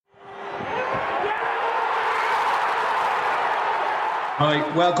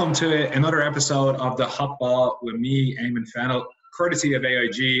Hi, welcome to another episode of the Hot Ball with me, Eamon Fennell, courtesy of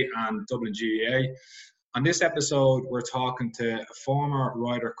AIG and Dublin GAA. On this episode, we're talking to a former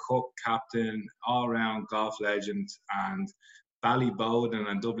Ryder Cup captain, all-round golf legend, and Ballyboden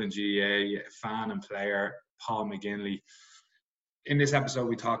and Dublin GAA fan and player, Paul McGinley. In this episode,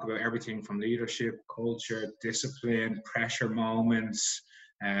 we talk about everything from leadership, culture, discipline, pressure moments,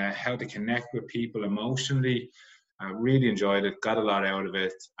 how to connect with people emotionally. I really enjoyed it, got a lot out of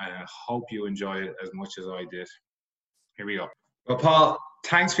it. I hope you enjoyed it as much as I did. Here we go. Well, Paul,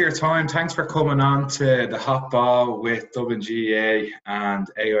 thanks for your time. Thanks for coming on to the Hot Ball with Dublin GAA and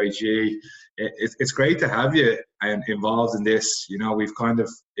AIG. It's great to have you involved in this. You know, we've kind of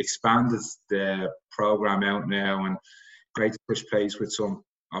expanded the program out now, and great to push place with some,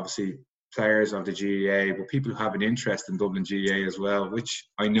 obviously, players of the GAA, but people who have an interest in Dublin GAA as well, which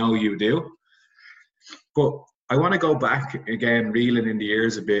I know you do. But I want to go back again, reeling in the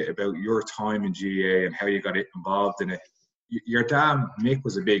years a bit about your time in GAA and how you got involved in it. Your dad, Mick,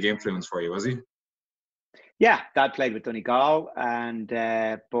 was a big influence for you, was he? Yeah, Dad played with Donegal and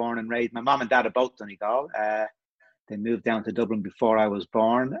born and raised. My mum and dad are both Donegal. They moved down to Dublin before I was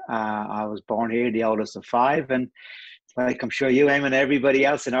born. I was born here, the oldest of five. And like I'm sure you, Eamon, and everybody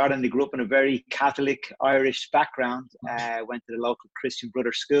else in Ireland, they grew up in a very Catholic Irish background. Went to the local Christian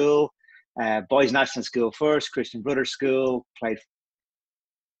Brothers school. Boys National School first, Christian Brothers School, played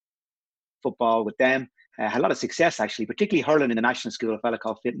football with them. Had a lot of success, actually, particularly hurling in the national school. A fella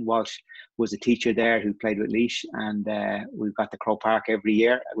called Fintan Walsh was a teacher there who played with Laois, and we got to Croke Park every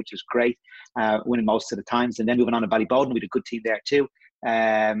year, which was great, winning most of the times. And then moving on to Ballyboden, we had a good team there too.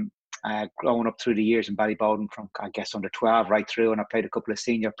 Growing up through the years in Ballyboden from, I guess, under 12 right through, and I played a couple of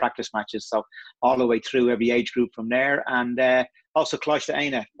senior practice matches, so all the way through every age group from there. And also Cloiste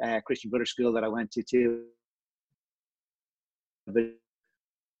Aina, Christian Brothers School that I went to too.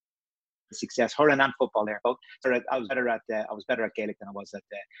 Success, hurling and football there. But I was better at Gaelic than I was at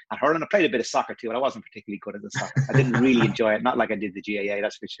hurling. I played a bit of soccer too, but I wasn't particularly good at the soccer. I didn't really enjoy it, not like I did the GAA,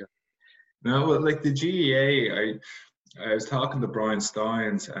 that's for sure. No, well, like the GAA, I was talking to Brian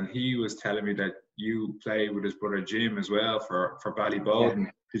Steins, and he was telling me that you played with his brother Jim as well for Ballyboden.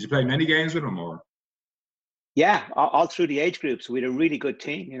 Yeah. Did you play many games with him, or? Yeah, all through the age groups. We had a really good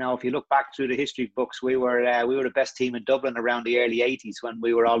team. You know, if you look back through the history books, we were the best team in Dublin around the early 80s when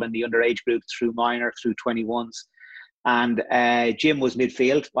we were all in the underage group through minor, through 21s. And Jim was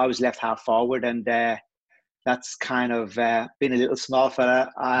midfield. I was left half forward, and that's kind of been a little small fella.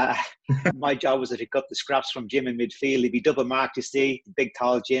 My job was to pick up the scraps from Jim in midfield. He'd be double marked, you see, big,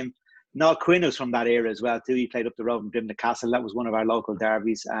 tall Jim. Noel Quinn was from that era as well too. He played up the road from Dimna Castle. That was one of our local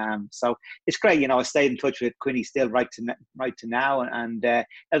derbies. So it's great, you know. I stayed in touch with Quinny still right to now, and it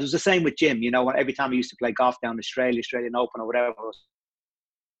was the same with Jim. You know, every time I used to play golf down Australian Open or whatever I was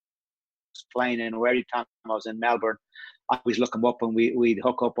playing in, or every time I was in Melbourne, I always look him up and we'd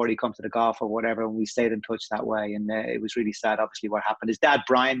hook up, or he'd come to the golf or whatever, and we stayed in touch that way. And it was really sad, obviously, what happened. His dad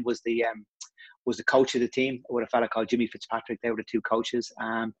Brian was the coach of the team with a fella called Jimmy Fitzpatrick. They were the two coaches.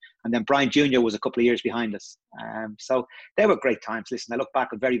 And then Brian Jr. was a couple of years behind us. So they were great times. Listen, I look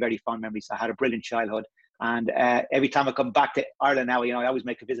back with very, very fond memories. I had a brilliant childhood. And every time I come back to Ireland now, you know, I always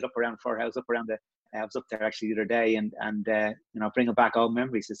make a visit up around Firhouse, I was up there actually the other day, and you know, bringing back old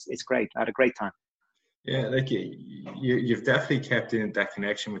memories. It's great. I had a great time. Yeah, like you've definitely kept in that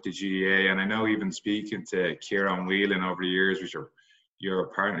connection with the GAA. And I know even speaking to Kieran Whelan over the years, which are your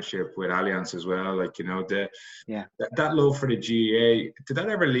partnership with Allianz as well, like, you know, that love for the GAA, did that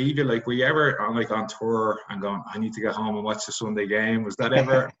ever leave you? Like, were you ever on tour and going, I need to get home and watch the Sunday game? Was that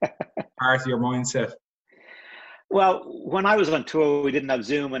ever part of your mindset? Well, when I was on tour, we didn't have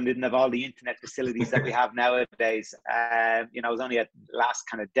Zoom and didn't have all the internet facilities that we have nowadays. You know, it was only the last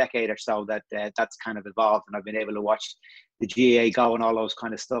kind of decade or so that that's kind of evolved, and I've been able to watch the GAA go and all those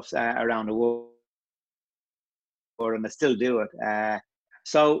kind of stuff around the world, and I still do it.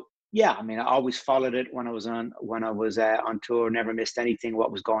 So yeah, I mean, I always followed it when I was on tour. Never missed anything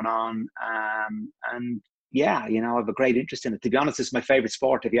what was going on, and yeah, you know, I have a great interest in it. To be honest, it's my favorite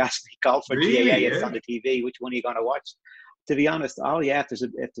sport. If you ask me, golf or really? GAA, Yeah. it's on the TV. Which one are you going to watch? To be honest, if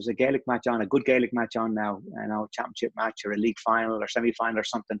there's a Gaelic match on, a good Gaelic match on now, you know, championship match or a league final or semi-final or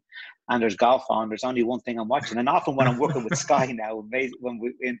something, and there's golf on, there's only one thing I'm watching. And often when I'm working with Sky now, when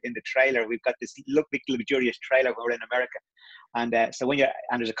we in the trailer, we've got this big luxurious trailer when we're in America. And so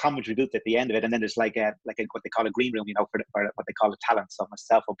there's a commentary booth at the end of it, and then there's like what they call a green room, you know, for what they call a talent. So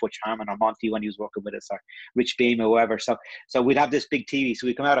myself or Butch Harmon or Monty when he was working with us, or Rich Beam or whoever. So we'd have this big TV. So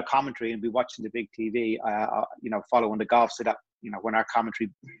we come out of commentary and be watching the big TV, you know, following the golf, so that, you know, when our commentary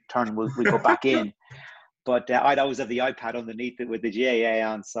turn, we'll go back in. But I'd always have the iPad underneath it with the GAA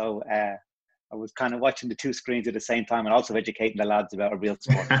on, so I was kind of watching the two screens at the same time and also educating the lads about a real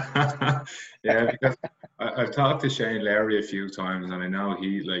sport. Yeah, because I've talked to Shane Lowry a few times, and I know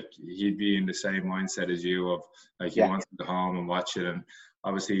he'd be in the same mindset as you of like he wants to go home and watch it, and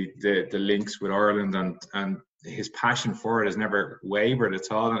obviously the links with Ireland and his passion for it has never wavered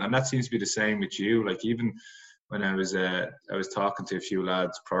at all, and that seems to be the same with you. Like even when I was talking to a few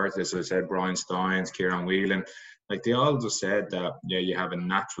lads prior to this, I said Brian Steins, Kieran Whelan, like they all just said that you have a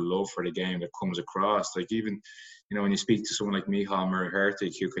natural love for the game that comes across. Like even, when you speak to someone like Michal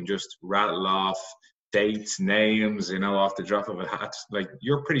Murray-Hertig, who can just rattle off dates, names, off the drop of a hat, like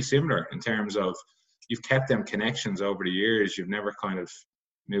you're pretty similar in terms of you've kept them connections over the years. You've never kind of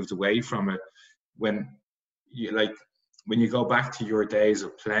moved away from it. When you go back to your days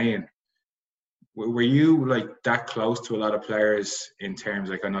of playing, were you like that close to a lot of players in terms,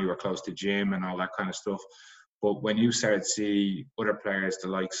 like I know you were close to Jim and all that kind of stuff, but when you started to see other players, the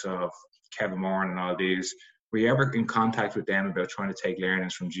likes of Kevin Moran and all these, were you ever in contact with them about trying to take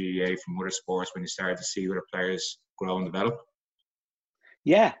learnings from GAA, from other sports, when you started to see other players grow and develop?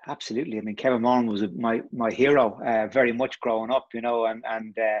 Yeah, absolutely. I mean, Kevin Moran was my hero very much growing up,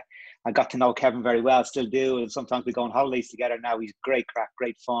 and I got to know Kevin very well, still do. And sometimes we go on holidays together now. He's great crack,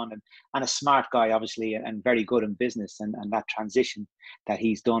 great fun, and a smart guy, obviously, and very good in business. And that transition that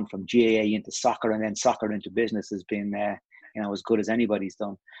he's done from GAA into soccer and then soccer into business has been, as good as anybody's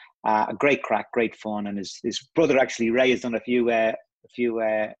done. A great crack, great fun. And his brother, actually, Ray, has done a few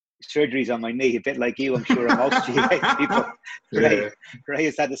surgeries on my knee, a bit like you, I'm sure, and most GAA people. Ray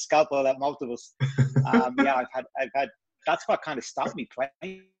has had the scalpel at most of us. I've had. That's what kind of stopped me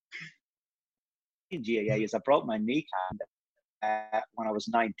playing in GAA. Is I broke my kneecap when I was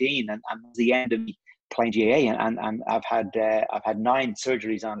 19, and it was the end of me playing GAA, and I've had 9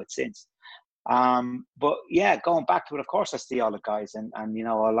 surgeries on it since. But yeah, going back to it, of course, I see all the guys, and a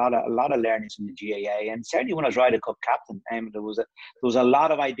lot of learnings from the GAA, and certainly when I was Ryder Cup captain, there was a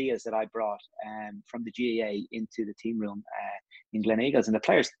lot of ideas that I brought from the GAA into the team room in Gleneagles, and the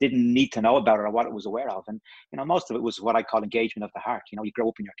players didn't need to know about it or what it was aware of, and most of it was what I call engagement of the heart. You grow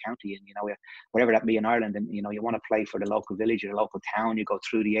up in your county, and wherever that be in Ireland, and you want to play for the local village or the local town. You go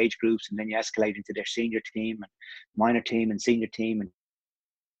through the age groups, and then you escalate into their senior team and minor team and senior team, and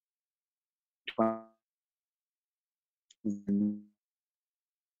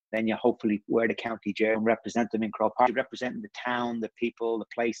then you hopefully wear the county jersey and represent them in Croke Park. You're representing the town, the people, the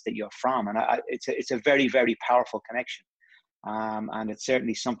place that you're from, and it's a very, very powerful connection. And it's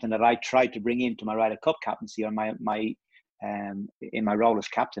certainly something that I tried to bring into my Ryder Cup captaincy, or my in my role as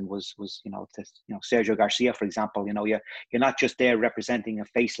captain was Sergio Garcia, for example. You're not just there representing a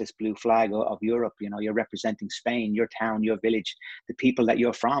faceless blue flag of Europe. You're representing Spain, your town, your village, the people that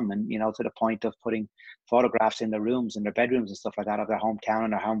you're from, and to the point of putting photographs in their rooms, in their bedrooms and stuff like that, of their hometown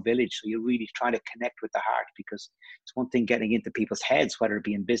and their home village. So you're really trying to connect with the heart, because it's one thing getting into people's heads, whether it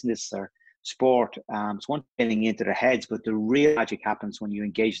be in business or sport. It's one thing getting into their heads, but the real magic happens when you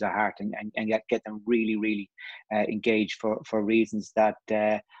engage their heart and get them really, really engaged for reasons that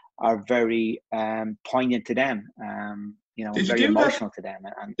are very poignant to them, and very emotional to them.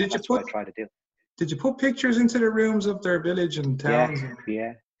 And that's what I try to do. Did you put pictures into the rooms of their village and towns?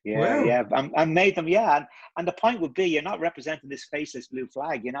 Yeah. Wow. Yeah. I made them, and the point would be, you're not representing this faceless blue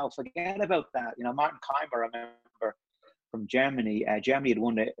flag. Forget about that. Martin Keimer, I remember, from Germany. Germany had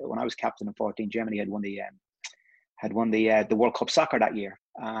won when I was captain in 2014. Germany had won the World Cup soccer that year.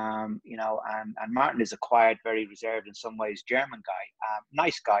 And Martin is a quiet, very reserved, in some ways, German guy,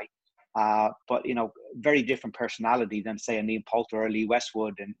 nice guy, but very different personality than, say, a Neil Poulter or Lee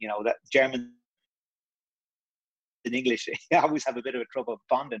Westwood, and that German in English I always have a bit of a trouble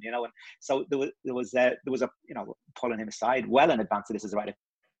bonding, and so there was a pulling him aside well in advance of this as a Ryder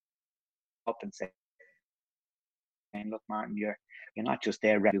Cup and saying, look, Martin, you're not just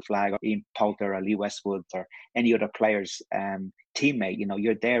there red flag or Ian Poulter or Lee Westwood or any other player's teammate.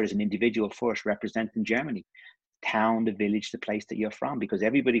 You're there as an individual first, representing Germany, town, the village, the place that you're from, because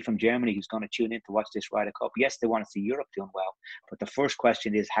everybody from Germany who's going to tune in to watch this Ryder Cup, yes, they want to see Europe doing well, but the first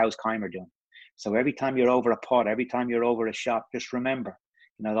question is, how's Keimer doing? So every time you're over a pot, every time you're over a shot, just remember,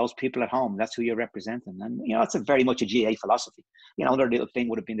 those people at home, that's who you're representing. And it's a very much a GAA philosophy. Another little thing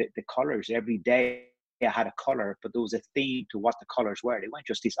would have been the colors. Every day I had a color, but there was a theme to what the colors were. They weren't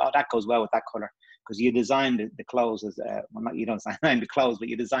just these, that goes well with that color, because you designed the clothes as you don't design the clothes, but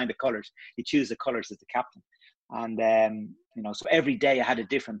you design the colors. You choose the colors as the captain, and so every day I had a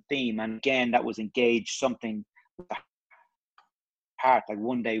different theme, and again that was engage something with the heart. Like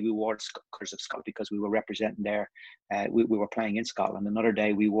one day we wore the colours of Scotland because we were representing there. We were playing in Scotland. Another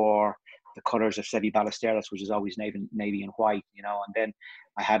day we wore the colours of Seve Ballesteros, which is always navy and white, you know. And then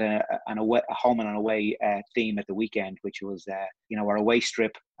I had a home and an away theme at the weekend, which was you know, our away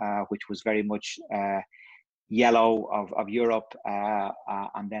strip, which was very much yellow of Europe,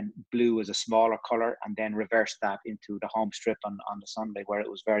 and then blue as a smaller color, and then reversed that into the home strip on the Sunday, where it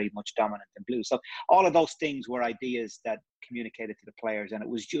was very much dominant in blue. So all of those things were ideas that communicated to the players, and it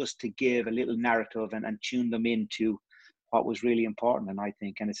was just to give a little narrative and tune them into what was really important. And I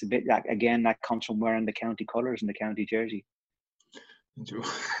think, and it's a bit like, again, that comes from wearing the county colours and the county jersey.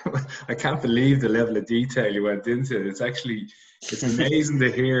 I can't believe the level of detail you went into. It's amazing to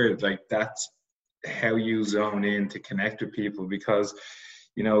hear, like, that's how you zone in to connect with people, because,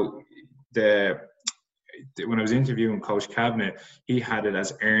 you know, when I was interviewing Coach Kavanagh, he had it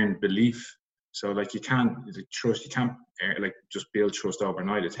as earned belief. So, like, you can't like just build trust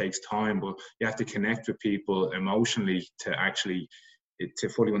overnight. It takes time, but you have to connect with people emotionally to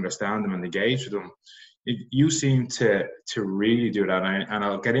fully understand them and engage with them. You seem to really do that, and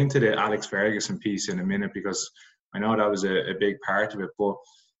I'll get into the Alex Ferguson piece in a minute, because I know that was a big part of it. But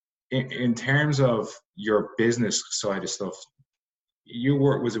in terms of your business side of stuff,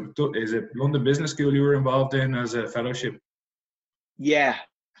 is it London Business School you were involved in as a fellowship? Yeah.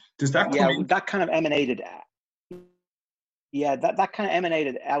 Does that that kind of emanated? Yeah, that kind of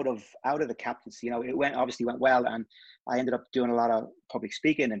emanated out of the captaincy. You know, it obviously went well, and I ended up doing a lot of public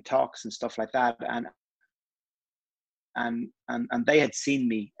speaking and talks and stuff like that. And they had seen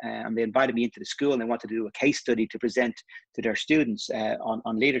me, and they invited me into the school, and they wanted to do a case study to present to their students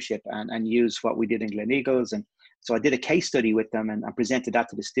on leadership and use what we did in Gleneagles. And so I did a case study with them and presented that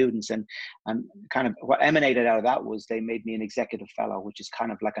to the students. And kind of what emanated out of that was they made me an executive fellow, which is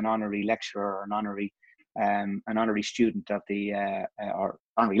kind of like an honorary lecturer or an honorary student of the or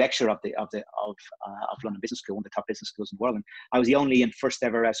honorary lecturer of London Business School, one of the top business schools in the world. And I was the only and first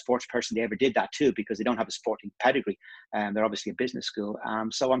ever sports person they ever did that too, because they don't have a sporting pedigree, and they're obviously a business school.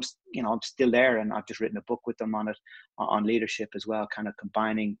 So I'm still there, and I've just written a book with them on leadership as well, kind of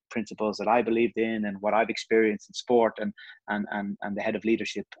combining principles that I believed in and what I've experienced in sport, and the head of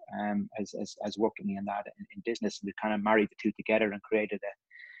leadership has worked with me in that in business, and we kind of married the two together and created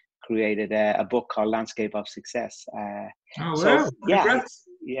a book called Landscape of Success. Wow!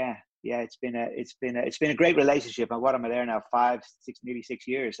 It's been a great relationship. And what am I there now? 6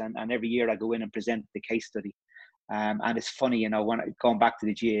 years, and every year I go in and present the case study. And it's funny, you know, going back to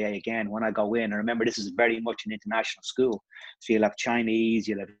the GAA again, when I go in, I remember this is very much an international school, so you'll have Chinese,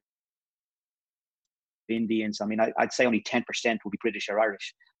 you'll have Indians. I mean, I'd say only 10% will be British or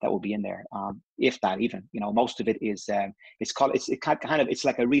Irish that will be in there, if that even. You know, most of it is it's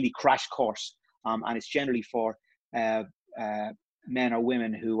like a really crash course, and it's generally for men or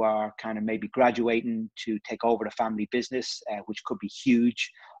women who are kind of maybe graduating to take over the family business, which could be huge,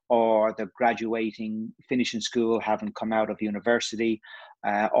 or they're graduating, finishing school, having come out of university,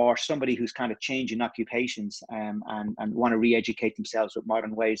 or somebody who's kind of changing occupations and want to re-educate themselves with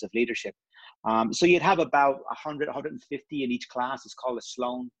modern ways of leadership. So you'd have about 100, 150 in each class. It's called a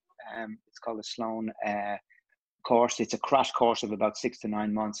Sloan. Course. It's a crash course of about 6 to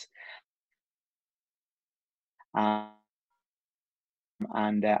 9 months. And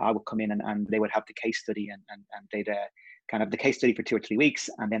I would come in and they would have the case study, and they'd kind of the case study for 2 or 3 weeks,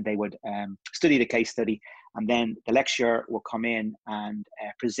 and then they would study the case study, and then the lecturer would come in and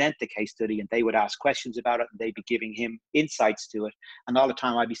present the case study, and they would ask questions about it, and they'd be giving him insights to it, and all the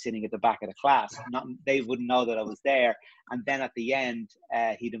time I'd be sitting at the back of the class. They wouldn't know that I was there, and then at the end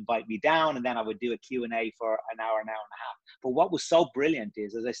he'd invite me down, and then I would do a Q&A for an hour and a half. But what was so brilliant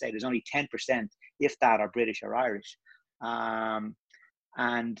is, as I say, there's only 10%, if that, are British or Irish.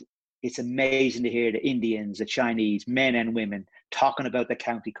 And it's amazing to hear the Indians, the Chinese, men and women, talking about the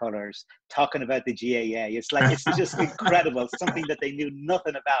county colours, talking about the GAA. It's just incredible, something that they knew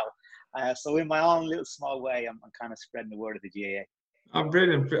nothing about. So in my own little small way, I'm kind of spreading the word of the GAA. Oh,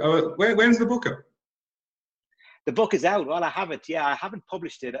 brilliant. When's the book out? The book is out. Well, I have it. Yeah, I haven't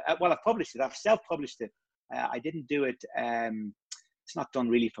published it. Well, I've published it. I've self-published it. I didn't do it. It's not done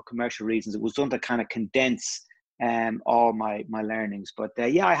really for commercial reasons. It was done to kind of condense all my learnings. But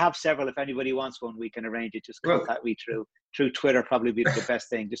yeah, I have several. If anybody wants one, we can arrange it. Just contact me through Twitter. Probably be the best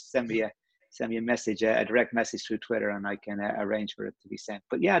thing. Just send me a message, a direct message through Twitter, and I can arrange for it to be sent.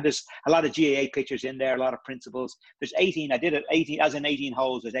 But yeah, there's a lot of GAA pictures in there, a lot of principles. There's 18. I did it 18 as in 18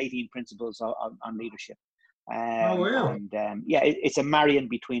 holes. There's 18 principles on leadership. Wow. And yeah, it's a marrying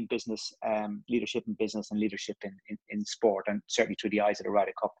between business, leadership in business, and leadership in sport, and certainly through the eyes of the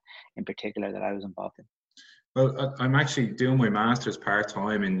Ryder Cup in particular that I was involved in. Well, I'm actually doing my master's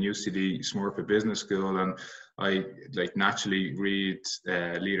part-time in UCD Smurfit Business School, and I like naturally read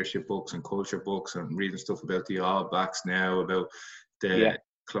leadership books and culture books, and reading stuff about the All Blacks now, about Yeah, the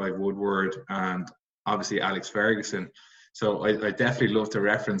Clive Woodward, and obviously Alex Ferguson. So I definitely love to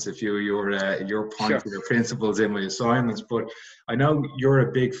reference a few of your sure. points and your principles in my assignments. But I know you're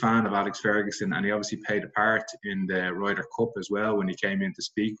a big fan of Alex Ferguson, and he obviously played a part in the Ryder Cup as well when he came in to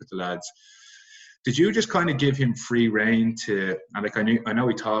speak with the lads. Did you just kind of give him free rein to, and like I know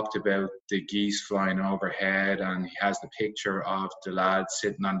he talked about the geese flying overhead, and he has the picture of the lad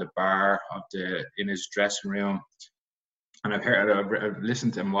sitting on the bar of in his dressing room. And I've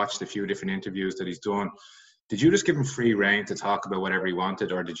listened and watched a few different interviews that he's done. Did you just give him free rein to talk about whatever he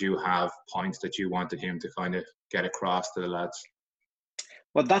wanted, or did you have points that you wanted him to kind of get across to the lads?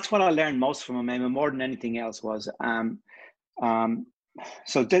 Well, that's what I learned most from him, Eamon, more than anything else was. Um,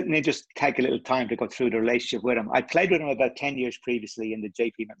 so let me just take a little time to go through the relationship with him. I played with him about 10 years previously in the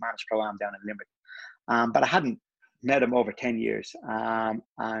JP McManus Pro-Am down in Limerick, but I hadn't met him over 10 years.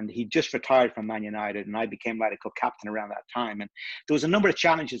 And he just retired from Man United, and I became Ryder Cup captain around that time. And there was a number of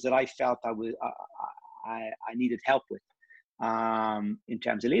challenges that I felt I needed help with. In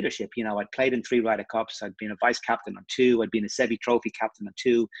terms of leadership, you know, I'd played in 3 Ryder Cups. I'd been a vice captain on 2. I'd been a Seve Trophy captain on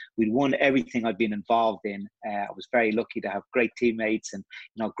 2. We'd won everything I'd been involved in. I was very lucky to have great teammates and,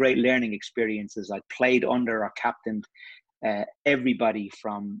 you know, great learning experiences. I'd played under or captained everybody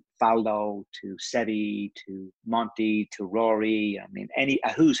from Faldo to Seve to Monty to Rory. I mean,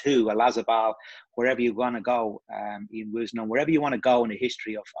 a who's who, a Lazabal, wherever you want to go, Ian Woosnam, wherever you want to go in the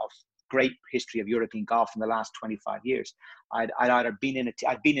history of great history of European golf in the last 25 years. I'd either been in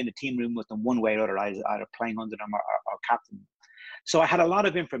a team room with them one way or other, either playing under them or captain. So I had a lot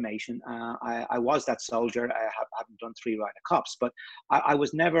of information. I was that soldier. I haven't done 3 Ryder Cups, but I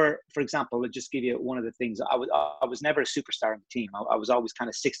was never, for example, I'll just give you one of the things. I was never a superstar in the team. I was always kind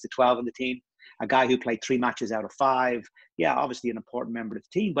of 6 to 12 in the team, a guy who played 3 matches out of 5. Yeah, obviously an important member of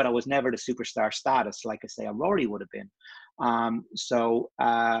the team, but I was never the superstar status, like I say, a Rory would have been.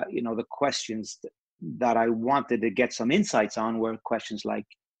 You know, the questions that I wanted to get some insights on were questions like,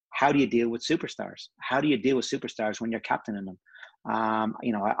 how do you deal with superstars? How do you deal with superstars when you're captaining them?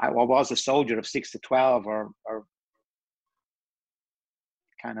 You know, I was a soldier of 6 to 12 or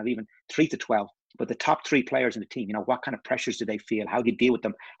kind of even 3 to 12, but the top 3 players in the team, you know, what kind of pressures do they feel? How do you deal with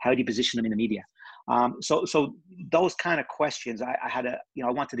them? How do you position them in the media? So those kind of questions I had you know,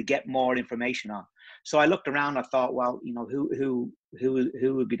 I wanted to get more information on. So I looked around, I thought, well, you know, who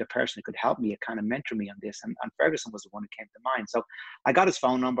would be the person who could help me, kind of mentor me on this? And Ferguson was the one who came to mind. So I got his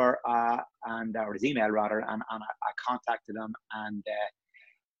phone number or his email rather, and I contacted him, and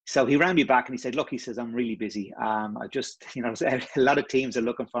so he rang me back and he said, look, he says, I'm really busy. I just, you know, a lot of teams are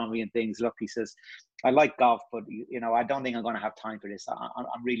looking for me and things. Look, he says, I like golf, but, you know, I don't think I'm going to have time for this.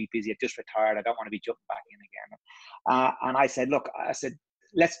 I'm really busy. I've just retired. I don't want to be jumping back in again. And I said, look,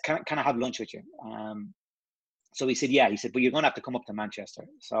 let's can I have lunch with you? So he said, yeah. He said, but you're going to have to come up to Manchester.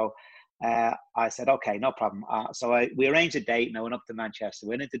 So I said, okay, no problem. So we arranged a date and I went up to Manchester.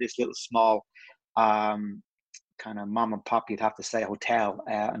 Went into this little small kind of mom and pop, you'd have to say, hotel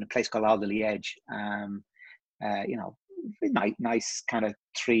in a place called Alder Liège. You know, nice kind of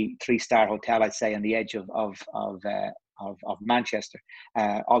three-star hotel, I'd say, on the edge of Manchester.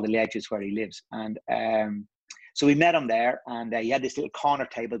 Alder Liège is where he lives, and so we met him there, and he had this little corner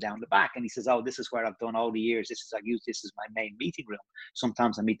table down the back, and he says, oh, this is where I've done all the years. I've used this as my main meeting room.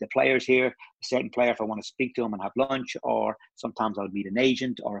 Sometimes I meet the players here, a certain player if I want to speak to him and have lunch, or sometimes I would meet an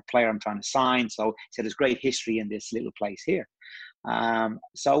agent or a player I'm trying to sign. So he said, there's great history in this little place here.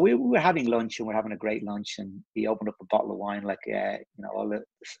 So we were having lunch, and we're having a great lunch, and he opened up a bottle of wine, like you know, all the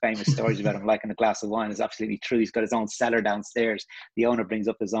famous stories about him liking a glass of wine is absolutely true. He's got his own cellar downstairs. The owner brings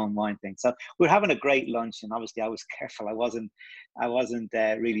up his own wine thing. So we're having a great lunch, and obviously I was careful. I wasn't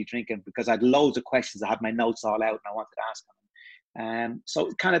really drinking because I had loads of questions. I had my notes all out and I wanted to ask him.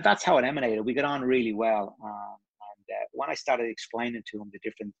 So kind of that's how it emanated. We got on really well, and when I started explaining to him the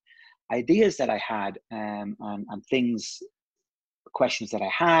different ideas that I had and things, questions that I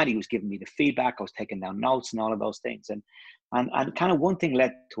had, he was giving me the feedback. I was taking down notes and all of those things, and kind of one thing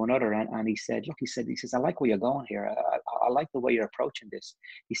led to another. And he said, look, he says, I like where you're going here. I like the way you're approaching this.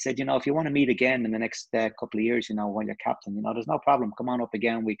 He said, you know, if you want to meet again in the next couple of years, you know, when you're captain, you know, there's no problem. Come on up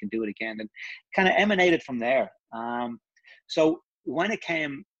again. We can do it again. And kind of emanated from there. So when it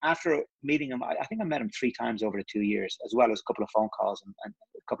came after meeting him, I think I met him 3 times over the 2 years, as well as a couple of phone calls and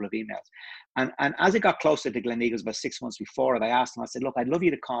a couple of emails. And as it got closer to Gleneagles, about 6 months before it, I asked him, I said, look, I'd love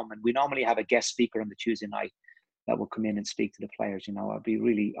you to come. And we normally have a guest speaker on the Tuesday night that will come in and speak to the players. You know, I'd be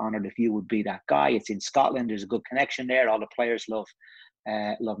really honored if you would be that guy. It's in Scotland. There's a good connection there. All the players love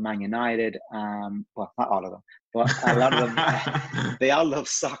love Man United. Well, not all of them, but a lot of them, they all love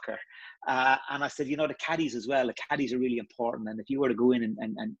soccer. And I said, you know, the caddies as well. The caddies are really important. And if you were to go in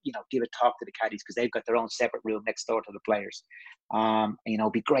and you know, give a talk to the caddies, because they've got their own separate room next door to the players, you know,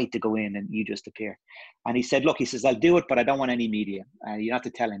 it'd be great to go in and you just appear. And he said, look, he says, I'll do it, but I don't want any media. You don't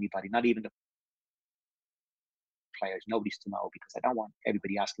have to tell anybody, not even the players. Nobody's to know, because I don't want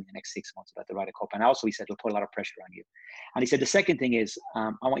everybody asking the next 6 months about the Ryder Cup. And also he said, it'll put a lot of pressure on you. And he said, the second thing is,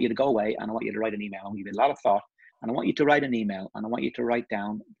 I want you to go away and I want you to write an email. I want you to give it a lot of thought. And I want you to write an email, and I want you to write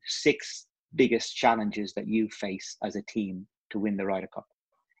down 6 biggest challenges that you face as a team to win the Ryder Cup.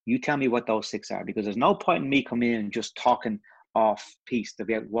 You tell me what those 6 are, because there's no point in me coming in and just talking off piece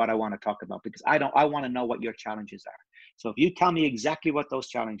about what I want to talk about, because I want to know what your challenges are. So if you tell me exactly what those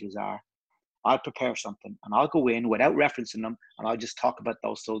challenges are, I'll prepare something and I'll go in without referencing them, and I'll just talk about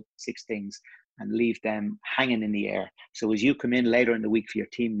those 6 things and leave them hanging in the air. So as you come in later in the week for your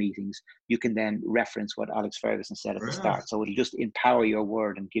team meetings, you can then reference what Alex Ferguson said at the start. So it'll just empower your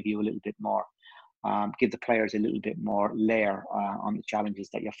word and give you a little bit more, give the players a little bit more layer on the challenges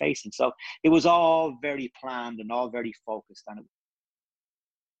that you're facing. So it was all very planned and all very focused, and it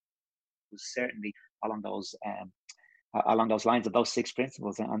was certainly along those lines of those 6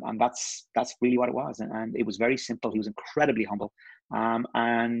 principles, and that's really what it was. And it was very simple. He was incredibly humble,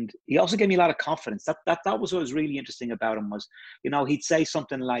 and he also gave me a lot of confidence. That was what was really interesting about him. Was, you know, he'd say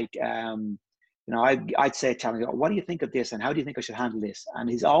something like, you know, I'd say, tell me, what do you think of this, and how do you think I should handle this? And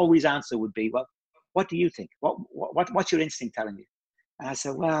his always answer would be, well, what do you think? What's your instinct telling you? And I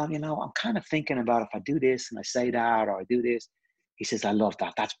said, well, you know, I'm kind of thinking about if I do this and I say that, or I do this. He says, I love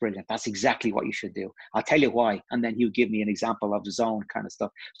that. That's brilliant. That's exactly what you should do. I'll tell you why. And then he would give me an example of his own kind of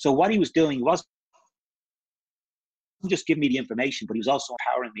stuff. So what he was doing, he wasn't just giving me the information, but he was also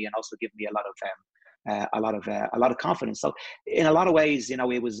empowering me and also giving me a lot of confidence. So in a lot of ways, you know,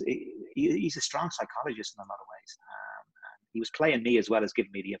 he's a strong psychologist in a lot of ways. He was playing me as well as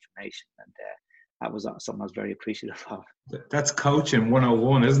giving me the information. And that was something I was very appreciative of. That's coaching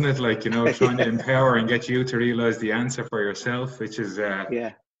 101, isn't it? Like, you know, trying to empower and get you to realize the answer for yourself, which is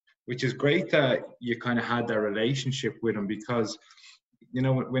which is great that you kind of had that relationship with him, because, you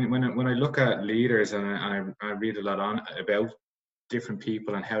know, when I look at leaders and I read a lot about different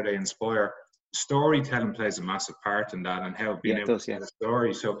people and how they inspire, storytelling plays a massive part in that, and how being able to tell a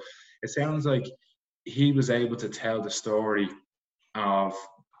story. So it sounds like he was able to tell the story of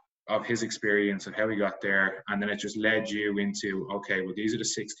his experience and how he got there, and then it just led you into, okay, well, these are the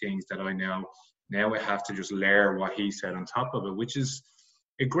 6 things that I know. Now I have to just layer what he said on top of it, which is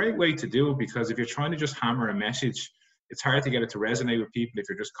a great way to do it, because if you're trying to just hammer a message, it's hard to get it to resonate with people if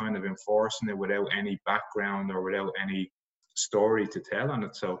you're just kind of enforcing it without any background or without any story to tell on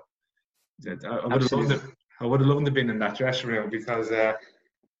it. So I would have loved to have been in that dressing room, because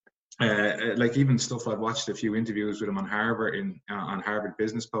like even stuff, I've watched a few interviews with him on Harvard on Harvard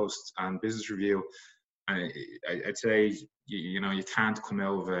Business Post and Business Review. I'd say you know, you can't come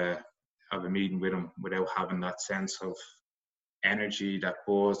out of a meeting with him without having that sense of energy, that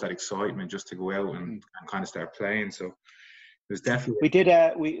buzz, that excitement, just to go out and kind of start playing. So there's definitely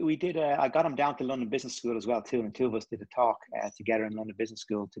we did I got him down to London Business School as well too, and 2 of us did a talk together in London Business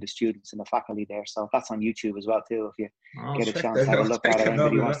School to the students and the faculty there. So that's on YouTube as well too, if you get a chance to have a look at it.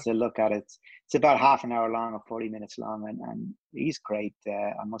 Anybody wants to look at it, it's about half an hour long or 40 minutes long, and he's great.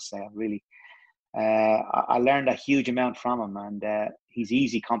 I must say, I learned a huge amount from him, and he's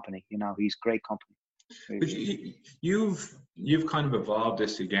easy company. You know, he's great company. But you've kind of evolved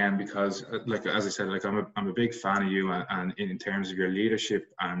this again, because, like, as I said, like, I'm a big fan of you, and in terms of your leadership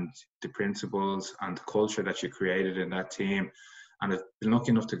and the principles and the culture that you created in that team. And I've been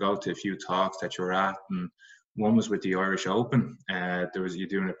lucky enough to go to a few talks that you're at, and one was with the Irish Open. You're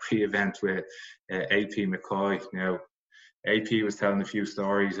doing a pre-event with AP McCoy. Now, AP was telling a few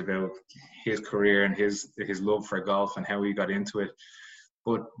stories about his career and his love for golf and how he got into it.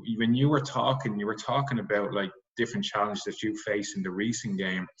 But when you were talking about like different challenges that you face in the recent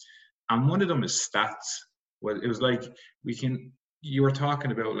game, and one of them is stats. Well, it was like you were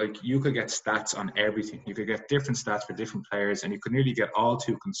talking about, like, you could get stats on everything. You could get different stats for different players, and you could nearly get all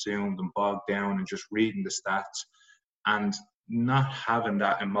too consumed and bogged down and just reading the stats and not having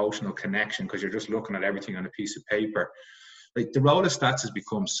that emotional connection, because you're just looking at everything on a piece of paper. Like, the role of stats has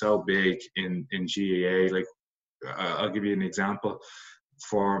become so big in GAA. Like, I'll give you an example.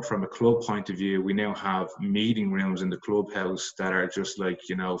 From a club point of view, we now have meeting rooms in the clubhouse that are just like,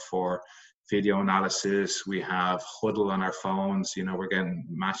 you know, for video analysis. We have huddle on our phones. You know, we're getting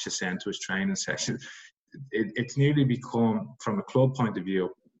matches sent to us, training sessions. It's nearly become, from a club point of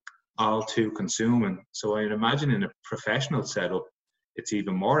view, all too consuming. So I imagine in a professional setup, it's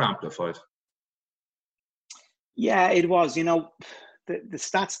even more amplified. Yeah, it was. The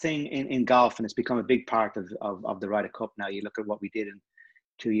stats thing in golf, and it's become a big part of the Ryder Cup now. You look at what we did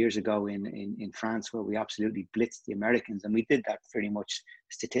 2 years ago in France, where we absolutely blitzed the Americans, and we did that pretty much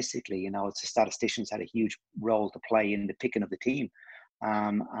statistically. It's the statisticians had a huge role to play in the picking of the team,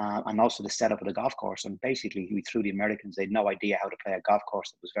 and also the setup of the golf course. And basically, we threw the Americans. They had no idea how to play a golf course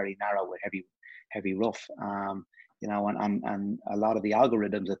that was very narrow with heavy rough. And a lot of the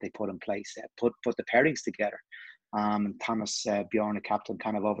algorithms that they put in place put the pairings together. And Thomas Bjorn, the captain,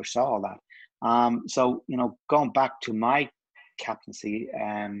 kind of oversaw all that. So going back to my captaincy,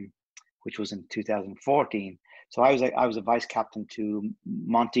 which was in 2014. So I was a vice captain to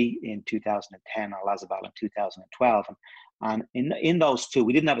Monty in 2010 and Lazabal in 2012. And in those two,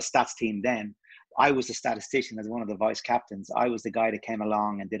 we didn't have a stats team then. I was the statistician as one of the vice captains. I was the guy that came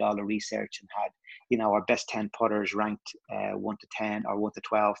along and did all the research and had, our best 10 putters ranked 1 to 10 or 1 to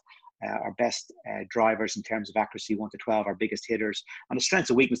 12. Our best drivers in terms of accuracy, 1 to 12, our biggest hitters, and the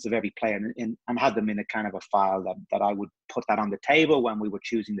strengths and weakness of every player, and had them in a kind of a file that I would put that on the table when we were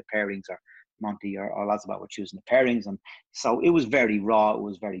choosing the pairings, or Monty or Lazabal were choosing the pairings. And so it was very raw, it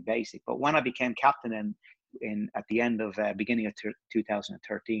was very basic. But when I became captain at the end of beginning of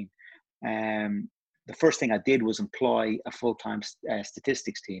 2013, the first thing I did was employ a full-time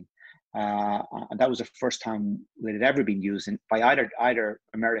statistics team. And that was the first time it had ever been used by either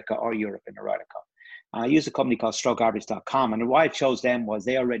America or Europe in the Ryder Cup. I used a company called StrokeAverage.com, and why I chose them was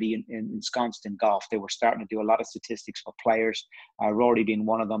they already ensconced in golf. They were starting to do a lot of statistics for players, Rory being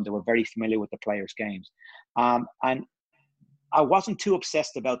one of them. They were very familiar with the players' games. And I wasn't too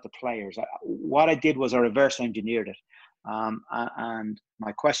obsessed about the players. What I did was I reverse engineered it. And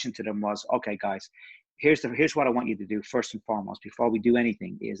my question to them was, okay, guys, here's what I want you to do first and foremost before we do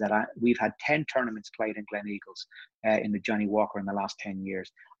anything, is that we've had 10 tournaments played in Gleneagles in the Johnny Walker in the last 10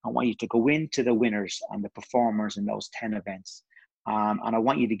 years. I want you to go into the winners and the performers in those 10 events. And I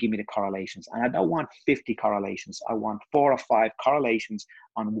want you to give me the correlations. And I don't want 50 correlations. I want 4 or 5 correlations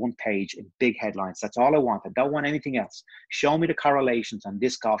on one page in big headlines. That's all I want. I don't want anything else. Show me the correlations on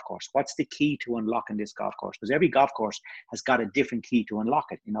this golf course. What's the key to unlocking this golf course? Because every golf course has got a different key to unlock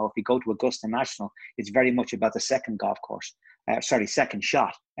it. If you go to Augusta National, it's very much about the second golf course. Second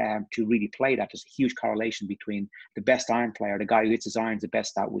shot to really play that. There's a huge correlation between the best iron player, the guy who hits his irons the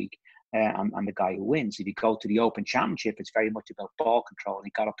best that week, and the guy who wins. If you go to the Open Championship, it's very much about ball control.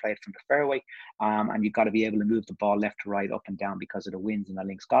 You've got to play it from the fairway, and you've got to be able to move the ball left to right, up and down because of the winds in the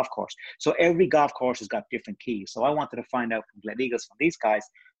links golf course. So every golf course has got different keys. So I wanted to find out from Gleneagles, from these guys,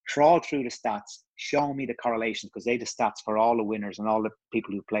 trawl through the stats, show me the correlations, because they're the stats for all the winners and all the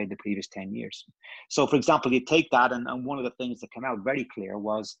people who played the previous 10 years. So, for example, you take that, and one of the things that came out very clear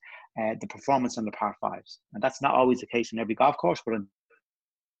was the performance on the par fives. And that's not always the case in every golf course, but in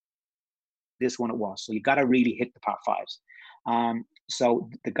this one it was. So you got to really hit the par fives. So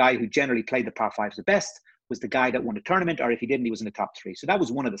the guy who generally played the par fives the best was the guy that won the tournament, or if he didn't, he was in the top 3. So that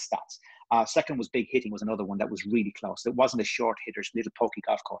was one of the stats. Second was big hitting, was another one that was really close. It wasn't a short hitter's little pokey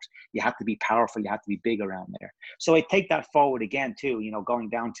golf course. You had to be powerful. You had to be big around there. So I take that forward again too, going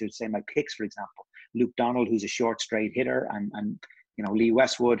down to, say, my picks, for example. Luke Donald, who's a short straight hitter, and Lee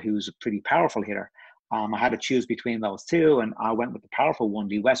Westwood, who's a pretty powerful hitter. I had to choose between those two, and I went with the powerful one,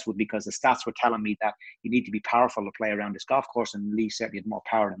 Lee Westwood, because the stats were telling me that you need to be powerful to play around this golf course, and Lee certainly had more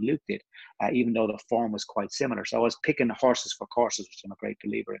power than Luke did, even though the form was quite similar. So I was picking horses for courses, which I'm a great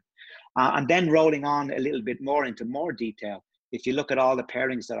believer in. And then rolling on a little bit more into more detail, if you look at all the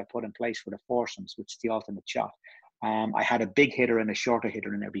pairings that I put in place for the foursomes, which is the ultimate shot, I had a big hitter and a shorter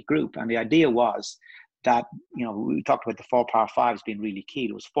hitter in every group. And the idea was that, we talked about the 4 par 5s being really key.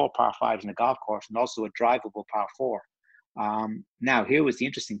 There was 4 par 5s in a golf course and also a drivable par 4. Now, here was the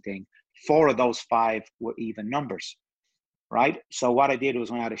interesting thing. 4 of those 5 were even numbers, right? So what I did was,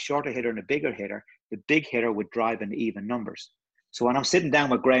 when I had a shorter hitter and a bigger hitter, the big hitter would drive in even numbers. So when I'm sitting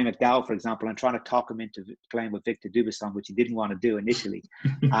down with Graham McDowell, for example, and trying to talk him into playing with Victor Dubuisson, which he didn't want to do initially,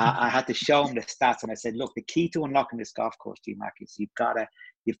 I had to show him the stats, and I said, look, the key to unlocking this golf course, G-Mac, is you've got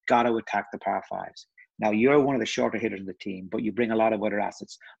to attack the par 5s. Now, you're one of the shorter hitters in the team, but you bring a lot of other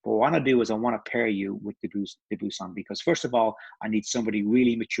assets. But what I want to do is I want to pair you with Dubuisson, because, first of all, I need somebody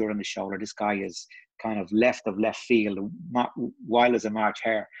really mature on the shoulder. This guy is kind of left field, wild as a March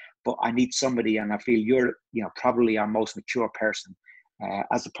hare. But I need somebody, and I feel you're, probably our most mature person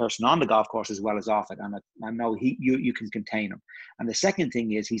as a person on the golf course as well as off it. And I know you can contain him. And the second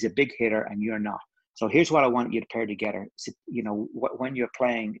thing is, he's a big hitter and you're not. So here's what I want you to pair together. So, when you're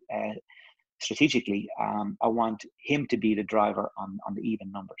playing strategically, I want him to be the driver on the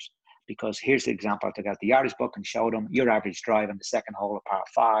even numbers, because here's the example. I took out the yardage book and showed him your average drive on the second hole of par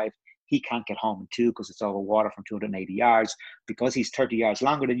 5. He can't get home in 2 because it's over water from 280 yards. Because he's 30 yards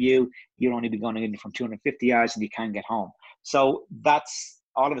longer than you're only be going in from 250 yards and you can't get home. So that's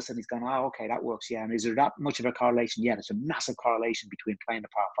all of a sudden he's gone, oh, okay, that works. Yeah. And is there that much of a correlation? Yeah, there's a massive correlation between playing the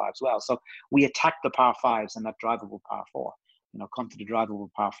par 5 as well. So we attacked the par 5s and that drivable par 4. Come to the drivable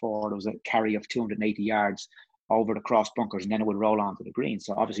par 4, there was a carry of 280 yards over the cross bunkers, and then it would roll onto the green.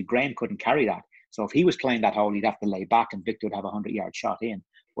 So obviously Graham couldn't carry that. So if he was playing that hole, he'd have to lay back and Victor would have a 100-yard shot in.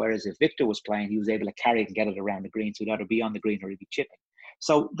 Whereas if Victor was playing, he was able to carry it and get it around the green. So he'd either be on the green or he'd be chipping.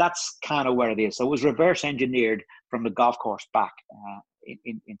 So that's kind of where it is. So it was reverse engineered from the golf course back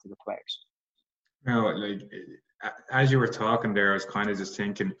into the players. As you were talking there, I was kind of just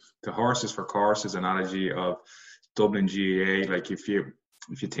thinking the horses for courses analogy of Dublin GAA. Like if you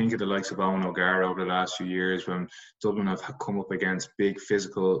think of the likes of Owen O'Gara over the last few years, when Dublin have come up against big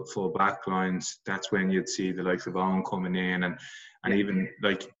physical full back lines, that's when you'd see the likes of Owen coming in, and even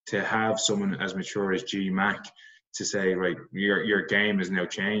like to have someone as mature as G Mac to say, right, your game is now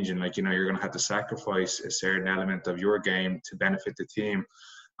changing. Like, you're going to have to sacrifice a certain element of your game to benefit the team.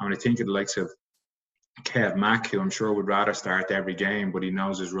 I mean, I think of the likes of Kev Mack, who I'm sure would rather start every game, but he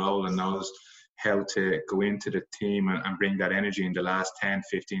knows his role and knows how to go into the team and bring that energy in the last 10,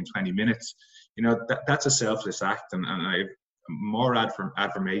 15, 20 minutes. That's a selfless act, and I have more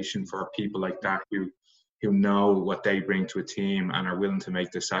admiration for people like that who know what they bring to a team and are willing to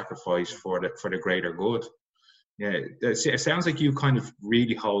make the sacrifice for the greater good. Yeah, it sounds like you kind of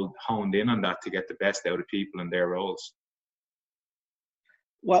really honed in on that to get the best out of people in their roles.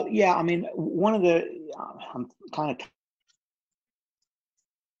 Well, yeah, I mean, one of the I'm kind of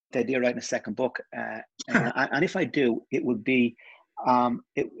the idea writing a second book, and if I do, it would be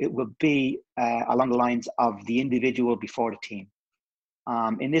it would be along the lines of the individual before the team.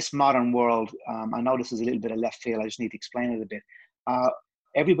 In this modern world, I know this is a little bit of left field. I just need to explain it a bit.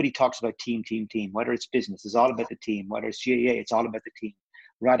 Everybody talks about team. Whether it's business, it's all about the team. Whether it's GAA, it's all about the team.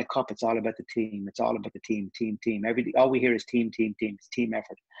 Ryder Cup, it's all about the team. It's all about the team. Everything. All we hear is team. It's team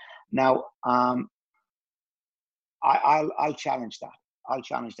effort. Now, I'll challenge that.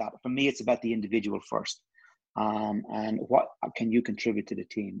 For me, it's about the individual first, and what can you contribute to the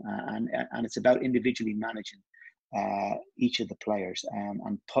team, and it's about individually managing each of the players,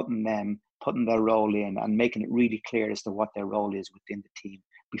 and putting their role in and making it really clear as to what their role is within the team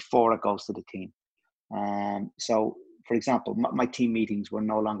before it goes to the team. So, for example, my team meetings were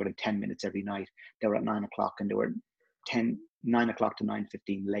no longer than 10 minutes every night. They were at 9 o'clock, and they were 9 o'clock to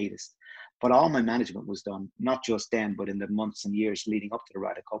 9:15 latest. But all my management was done, not just then, but in the months and years leading up to the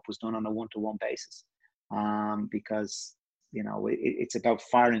Ryder Cup, was done on a one-to-one basis. Because it's about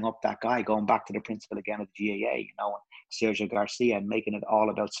firing up that guy, going back to the principle again of the GAA, Sergio Garcia, and making it all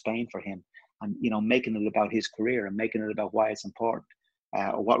about Spain for him, and making it about his career and making it about why it's important,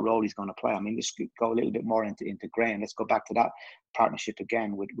 or what role he's going to play. I mean, let's go a little bit more into Graham. Let's go back to that partnership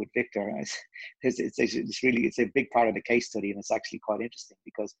again with Victor. It's a big part of the case study, and it's actually quite interesting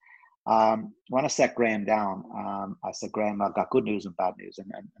because when I set Graham down, I said, Graham, I've got good news and bad news,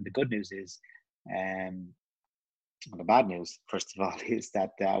 and the good news is, the bad news, first of all, is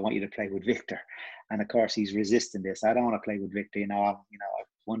that I want you to play with Victor. And of course, he's resisting this. I don't want to play with Victor. I've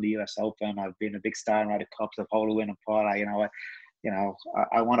won the US Open. I've been a big star in Ryder Cups. I've whole win and Paul.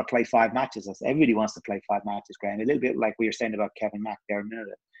 I want to play 5 matches. Everybody wants to play 5 matches, Graham. A little bit like we were saying about Kevin Mack there a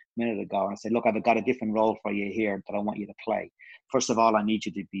minute ago. And I said, look, I've got a different role for you here that I want you to play. First of all, I need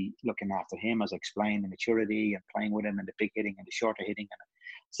you to be looking after him, as I explained, the maturity and playing with him and the big hitting and the shorter hitting. And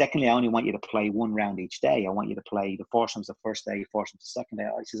secondly, I only want you to play 1 round each day. I want you to play the foursomes the first day, foursomes the second day.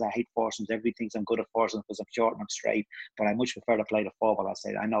 I says, I hate foursomes. Everybody thinks I'm good at foursomes because I'm short and I'm straight, but I much prefer to play the 4-ball. I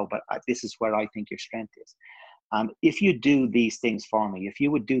said, I know, but this is where I think your strength is. If you do these things for me, if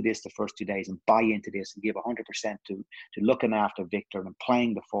you would do this the first 2 days and buy into this and give 100% to looking after Victor and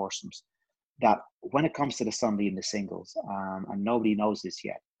playing the foursomes, that when it comes to the Sunday in the singles, and nobody knows this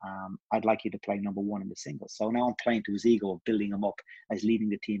yet, I'd like you to play number 1 in the singles. So now I'm playing to his ego of building him up as leading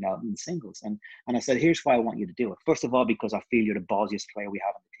the team out in the singles. And I said, here's why I want you to do it. First of all, because I feel you're the ballsiest player we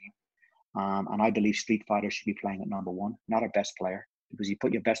have on the team. And I believe Street Fighter should be playing at number 1, not our best player. Because you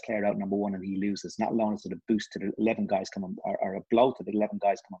put your best player out number 1 and he loses, not alone is it a boost to the 11 guys coming, or a blow to the 11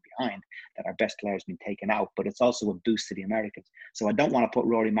 guys coming behind that our best player has been taken out, but it's also a boost to the Americans. So I don't want to put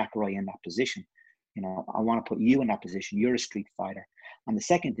Rory McIlroy in that position. I want to put you in that position. You're a Street Fighter. And the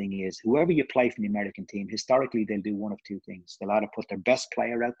second thing is, whoever you play from the American team, historically, they'll do one of 2 things. They'll either put their best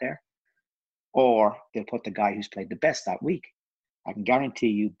player out there, or they'll put the guy who's played the best that week. I can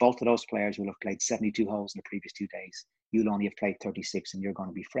guarantee you both of those players will have played 72 holes in the previous 2 days. you'll only have played 36 and you're going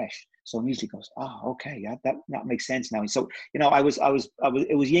to be fresh. So immediately goes, oh, okay, that makes sense now. And so,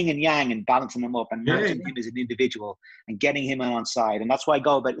 it was yin and yang and balancing him up and managing him as an individual and getting him on side. And that's why I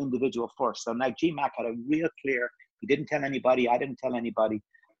go about individual first. So now GMAC had a real clear, he didn't tell anybody, I didn't tell anybody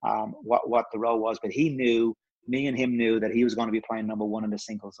what the role was, but he knew, me and him knew that he was going to be playing number one in the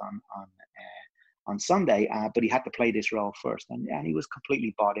singles on Sunday, but he had to play this role first, and he was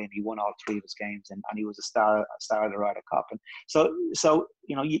completely bought in. He won all 3 of his games, and he was a star of the Ryder Cup. And so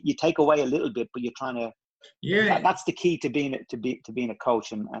you take away a little bit, but you're trying to. Yeah, that's the key to being a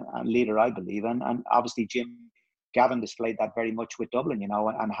coach and leader, I believe, and obviously Jim Gavin displayed that very much with Dublin,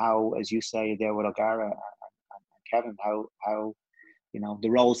 and how, as you say there with O'Gara and Kevin, how the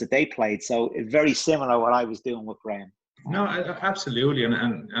roles that they played. So it's very similar what I was doing with Graham. No, absolutely,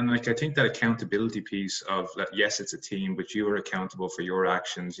 and like I think that accountability piece of that. Yes, it's a team, but you are accountable for your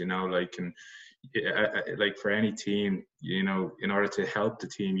actions. Like for any team, in order to help the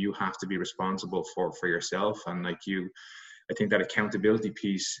team, you have to be responsible for yourself. And I think that accountability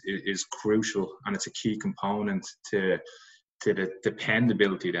piece is crucial, and it's a key component to the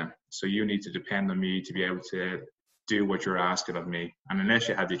dependability. Then, so you need to depend on me to be able to do what you're asking of me. And unless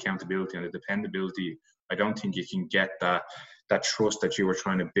you have the accountability and the dependability, I don't think you can get that trust that you were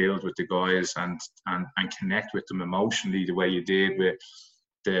trying to build with the guys and connect with them emotionally the way you did with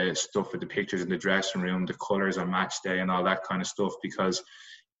the stuff with the pictures in the dressing room, the colours on match day and all that kind of stuff, because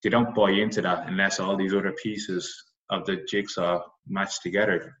they don't buy into that unless all these other pieces of the jigsaw match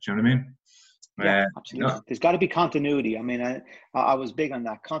together. Do you know what I mean? Yeah, absolutely. There's got to be continuity. I mean, I was big on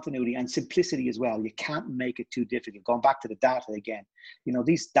that, continuity and simplicity as well. You can't make it too difficult. Going back to the data again,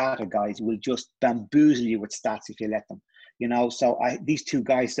 these data guys will just bamboozle you with stats if you let them. So these 2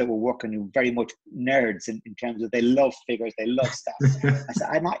 guys that were working were very much nerds in terms of they love figures, they love stats. I said,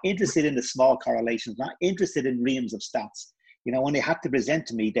 I'm not interested in the small correlations, not interested in reams of stats. When they have to present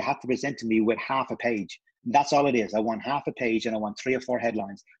to me, with half a page. And that's all it is. I want half a page and I want 3 or 4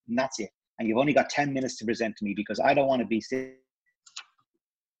 headlines, and that's it. And you've only got 10 minutes to present to me, because I don't want to be sitting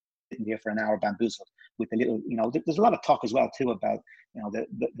here for an hour bamboozled with a little, there's a lot of talk as well too about, the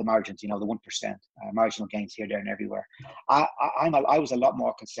margins, the 1%, marginal gains here, there and everywhere. I was a lot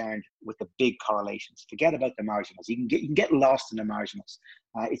more concerned with the big correlations. Forget about the marginals. You can get lost in the marginals.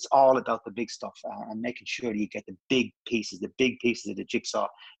 It's all about the big stuff and making sure that you get the big pieces of the jigsaw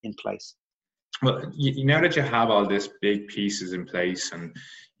in place. Well, now that you have all these big pieces in place, and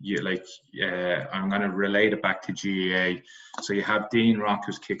I'm going to relate it back to GAA. So you have Dean Rock,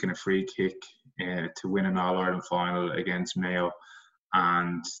 who's kicking a free kick to win an All-Ireland final against Mayo,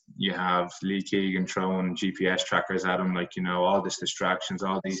 and you have Lee Keegan throwing GPS trackers at him, all these distractions,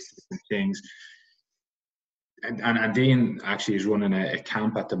 all these different things. And Dean actually is running a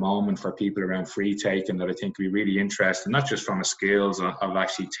camp at the moment for people around free taking that I think would be really interesting, not just from a skills of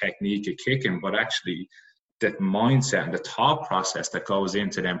actually technique of kicking, but actually the mindset and the thought process that goes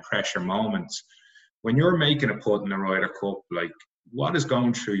into them pressure moments. When you're making a putt in the Ryder Cup, what is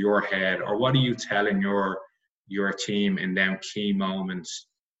going through your head, or what are you telling your team in them key moments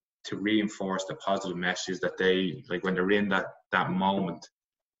to reinforce the positive messages that they, when they're in that moment?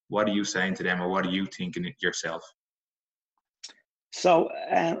 What are you saying to them, or what are you thinking yourself? So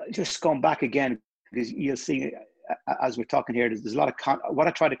just going back again, because you'll see as we're talking here, there's a lot of what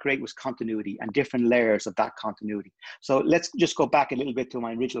I tried to create was continuity and different layers of that continuity. So let's just go back a little bit to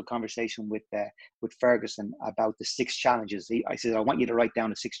my original conversation with Ferguson about the 6 challenges. I said, I want you to write down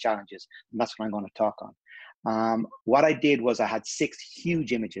the 6 challenges, and that's what I'm going to talk on. What I did was I had 6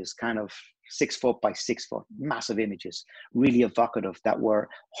 huge images, kind of 6 foot by 6 foot, massive images, really evocative, that were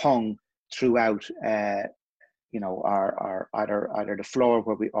hung throughout, our either the floor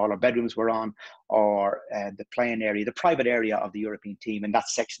where all our bedrooms were on, or the playing area, the private area of the European team, and that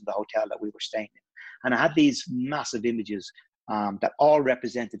section of the hotel that we were staying in. And I had these massive images that all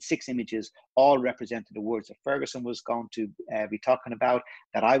represented 6 images, all represented the words that Ferguson was going to be talking about,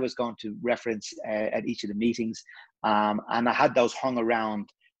 that I was going to reference at each of the meetings, and I had those hung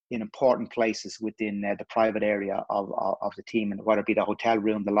around in important places within the private area of the team, and whether it be the hotel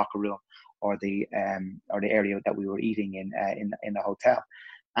room, the locker room, or the area that we were eating in the hotel.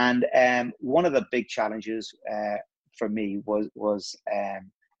 And one of the big challenges for me was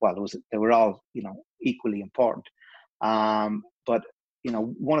they were all equally important, but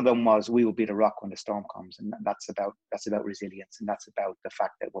one of them was, we will be the rock when the storm comes, and that's about resilience, and that's about the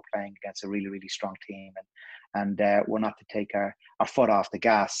fact that we're playing against a really, really strong team, and we're not to take our foot off the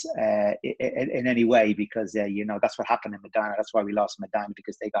gas in any way, because that's what happened in Medina. That's why we lost Medina,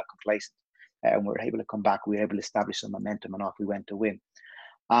 because they got complacent, and we were able to come back. We were able to establish some momentum, and off we went to win.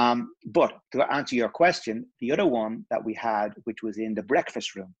 But to answer your question, the other one that we had, which was in the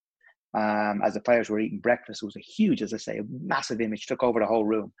breakfast room, as the players were eating breakfast, it was a huge, as I say, a massive image, took over the whole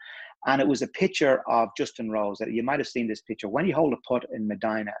room. And it was a picture of Justin Rose. You might have seen this picture. When he held a putt in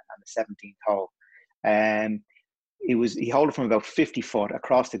Medina on the 17th hole, he held it from about 50 foot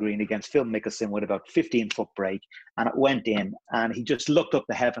across the green against Phil Mickelson with about 15-foot break, and it went in, and he just looked up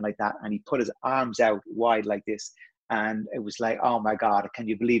to heaven like that, and he put his arms out wide like this, and it was like, oh my God, can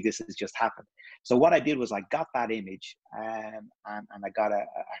you believe this has just happened? So what I did was I got that image, and I got an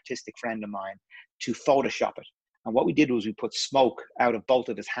artistic friend of mine to Photoshop it. And what we did was we put smoke out of both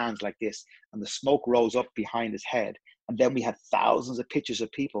of his hands like this, and the smoke rose up behind his head, and then we had thousands of pictures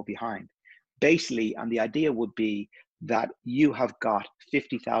of people behind. Basically, and the idea would be that you have got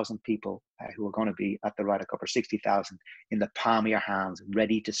 50,000 people who are going to be at the Ryder Cup, or 60,000 in the palm of your hands,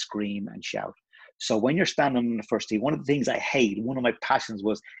 ready to scream and shout. So when you're standing on the first tee, one of the things I hate, one of my passions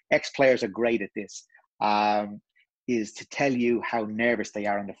was, ex-players are great at this, is to tell you how nervous they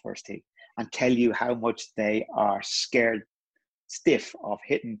are on the first tee and tell you how much they are scared stiff of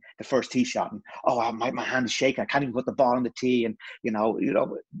hitting the first tee shot, and my hand is shaking, I can't even put the ball on the tee, and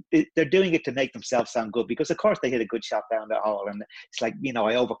they're doing it to make themselves sound good, because of course they hit a good shot down the hole, and it's like,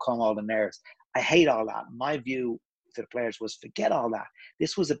 I overcome all the nerves. I hate all that. My view to the players was, forget all that.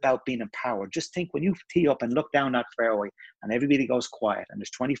 This was about being empowered. Just think, when you tee up and look down that fairway and everybody goes quiet, and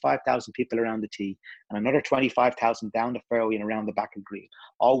there's 25,000 people around the tee and another 25,000 down the fairway and around the back of the green,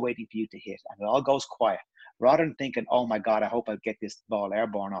 all waiting for you to hit, and it all goes quiet. Rather than thinking, oh my God, I hope I get this ball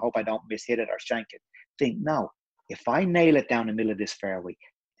airborne, I hope I don't mishit it or shank it, think, no, if I nail it down the middle of this fairway,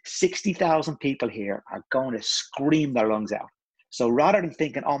 60,000 people here are going to scream their lungs out. So rather than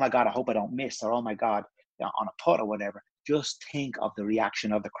thinking, oh my God, I hope I don't miss, or oh my God, on a putt or whatever, just think of the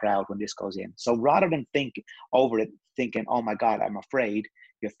reaction of the crowd when this goes in. So rather than think over it, thinking, oh my God, I'm afraid,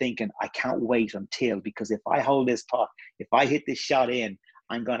 you're thinking, I can't wait until, because if I hold this putt, if I hit this shot in,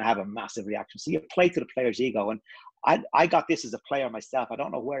 I'm going to have a massive reaction. So you play to the player's ego. And I got this as a player myself. I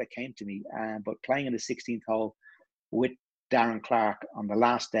don't know where it came to me, but playing in the 16th hole with Darren Clarke on the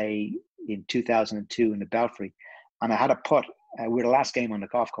last day in 2002 in the Belfry. And I had a putt. We were the last game on the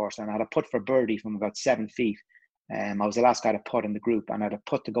golf course, and I had a putt for birdie from about 7 feet. I was the last guy to putt in the group, and I had a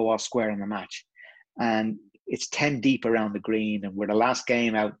putt to go all square in the match. And it's 10 deep around the green, and we're the last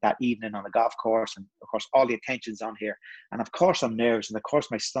game out that evening on the golf course, and of course all the attention's on here, and of course I'm nervous, and of course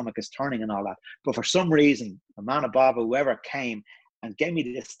my stomach is turning and all that, but for some reason Amanda Baba, whoever came and gave me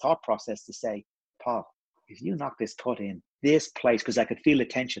this thought process to say, Paul, if you knock this putt in, this place, because I could feel the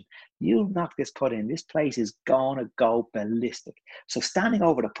tension, you knock this putt in, this place is gonna go ballistic. So standing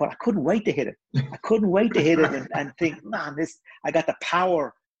over the putt, I couldn't wait to hit it. I couldn't wait to hit it and think, man, I got the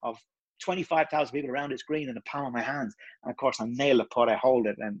power of 25,000 people around this green in the palm of my hands. And of course, I nailed the putt, I hold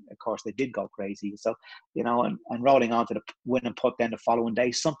it, and of course they did go crazy. So, and rolling on to the winning putt then the following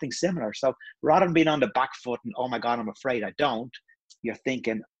day, something similar. So rather than being on the back foot and, oh my God, I'm afraid I don't, you're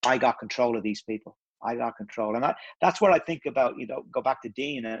thinking, I got control of these people. I got control. And that's what I think about, go back to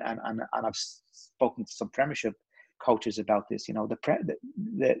Dean, and I've spoken to some Premiership coaches about this,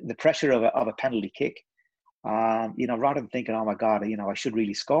 the pressure of a penalty kick. Rather than thinking, oh my God, I should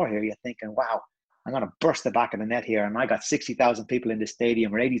really score here, you're thinking, wow, I'm going to burst the back of the net here, and I got 60,000 people in the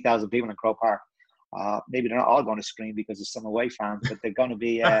stadium, or 80,000 people in Croke Park. Maybe they're not all going to scream because there's some away fans, but they're going to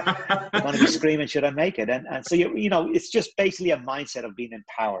be screaming, should I make it? And so it's just basically a mindset of being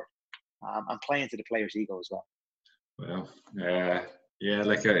empowered, and playing to the player's ego as well. Well, yeah,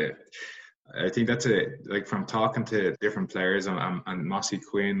 I think that's from talking to different players and Mossy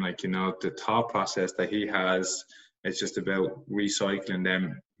Quinn, the thought process that he has, it's just about recycling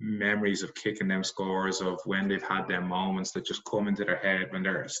them memories of kicking them scores, of when they've had them moments that just come into their head when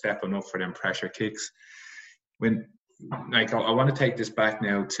they're stepping up for them pressure kicks. When, I want to take this back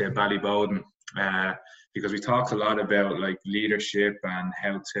now to Ballybowden, because we talk a lot about leadership and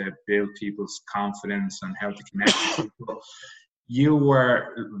how to build people's confidence and how to connect with people. You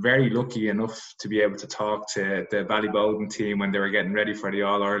were very lucky enough to be able to talk to the Ballybowden team when they were getting ready for the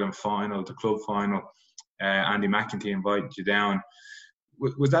All-Ireland final, the club final. Andy McEntee invited you down.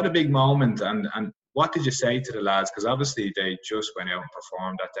 Was that a big moment? And what did you say to the lads? Because obviously they just went out and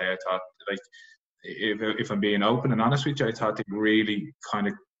performed that day. I thought, if I'm being open and honest with you, I thought they really kind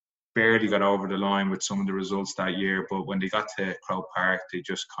of barely got over the line with some of the results that year. But when they got to Croke Park, they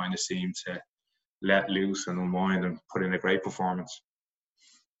just kind of seemed to let loose and unwind and put in a great performance.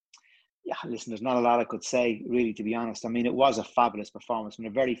 Yeah, listen, there's not a lot I could say, really, to be honest. I mean, it was a fabulous performance. From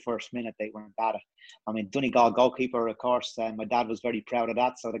the very first minute, they weren't bad. I mean, Donegal goalkeeper, of course, my dad was very proud of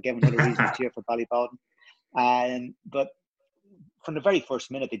that, so they gave another reason to cheer for Ballybowden. But from the very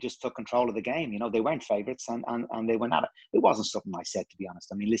first minute, they just took control of the game. You know, they weren't favourites, and they went at it. It wasn't something I said, to be honest.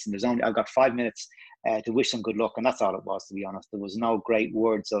 I mean, listen, I've got 5 minutes to wish them good luck, and that's all it was, to be honest. There was no great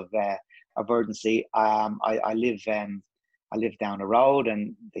words of urgency. I live down the road,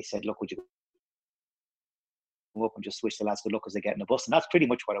 and they said, "Look, would you go up and just wish the lads good luck as they get in the bus?" And that's pretty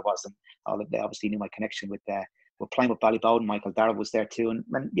much what it was. And they obviously knew my connection with playing with Ballybowden. Michael Darrell was there too, and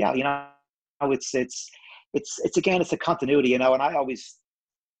yeah, you know, it's again, it's a continuity, you know. And I always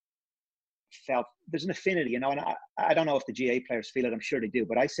felt there's an affinity, you know. And I don't know if the GA players feel it. I'm sure they do,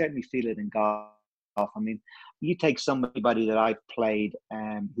 but I certainly feel it in golf. I mean, you take somebody that I've played,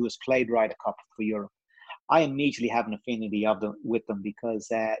 who has played Ryder Cup for Europe. I immediately have an affinity with them because,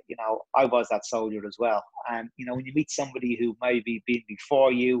 you know, I was that soldier as well. And, you know, when you meet somebody who maybe been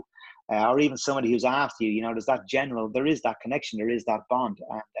before you, or even somebody who's after you, you know, there is that connection, there is that bond,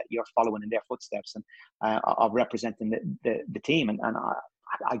 that you're following in their footsteps and of representing the team. And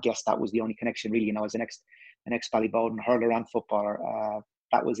I guess that was the only connection, really, you know, as an ex-Ballybowden hurler and footballer.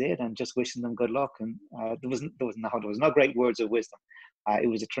 That was it, and just wishing them good luck. And there was no great words of wisdom. It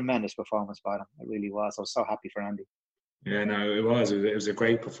was a tremendous performance by them. It really was. I was so happy for Andy. Yeah, no, it was a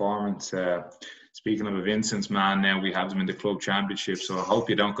great performance. Speaking of a Vincent's man, now we have them in the club championship, so I hope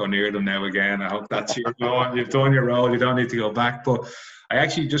you don't go near them now again. I hope that's your goal. You've done your role. You don't need to go back. But I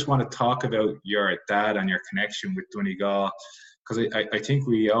actually just want to talk about your dad and your connection with Donegal, because I think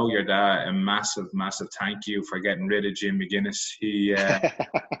we owe your dad a massive, massive thank you for getting rid of Jim McGuinness. He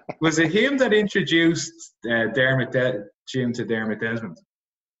was it him that introduced Jim to Dermot Desmond?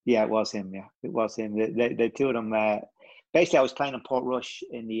 Yeah, it was him. Yeah, it was him. The two of them. Basically, I was playing in Portrush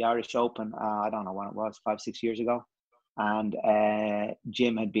in the Irish Open. I don't know when it was, 5-6 years ago, and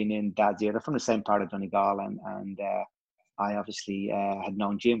Jim had been in Dad's ear. They're from the same part of Donegal, and I obviously had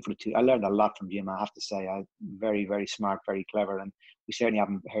known Jim for the two. I learned a lot from Jim, I have to say. Very, very smart, very clever, and we certainly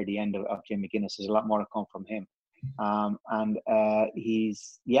haven't heard the end of Jim McGuinness. There's a lot more to come from him, and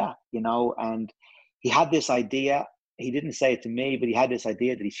he's you know, and he had this idea. He didn't say it to me, but he had this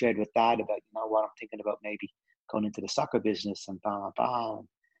idea that he shared with Dad about, you know what, I'm thinking about maybe going into the soccer business and blah, blah, blah.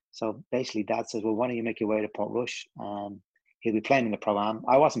 So basically Dad says, well, why don't you make your way to Portrush? He'll be playing in the Pro-Am.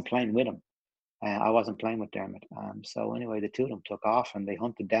 I wasn't playing with him. I wasn't playing with Dermot. So anyway, the two of them took off and they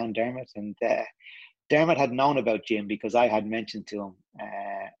hunted down Dermot. And Dermot had known about Jim because I had mentioned to him,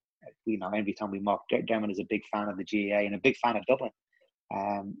 you know, every time we mocked, Dermot is a big fan of the GAA and a big fan of Dublin.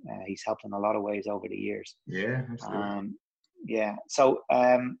 He's helped in a lot of ways over the years. Yeah, absolutely. Yeah. So,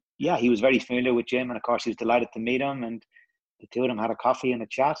 he was very familiar with Jim, and of course, he was delighted to meet him. And the two of them had a coffee and a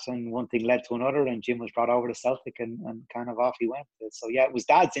chat, and one thing led to another. And Jim was brought over to Celtic, and kind of off he went. So, yeah, it was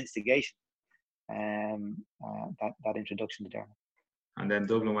Dad's instigation, that introduction to Dermot. And then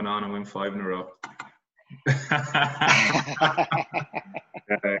Dublin went on and won 5 in a row.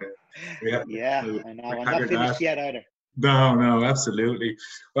 Yeah, I know. I'm not finished yet either. No, absolutely.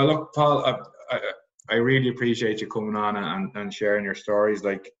 Well, look, Paul, I really appreciate you coming on and sharing your stories.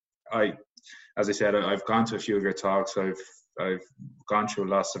 Like as I said, I've gone to a few of your talks. I've gone through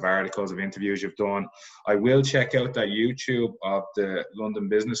lots of articles of interviews you've done. I will check out that YouTube of the London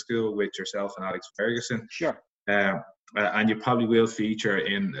Business School with yourself and Alex Ferguson. Sure. And you probably will feature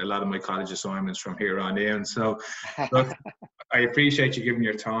in a lot of my college assignments from here on in. So, look, I appreciate you giving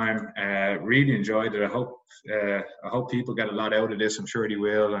your time. Really enjoyed it. I hope people get a lot out of this. I'm sure they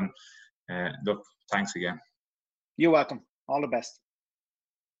will. And look, thanks again. You're welcome. All the best.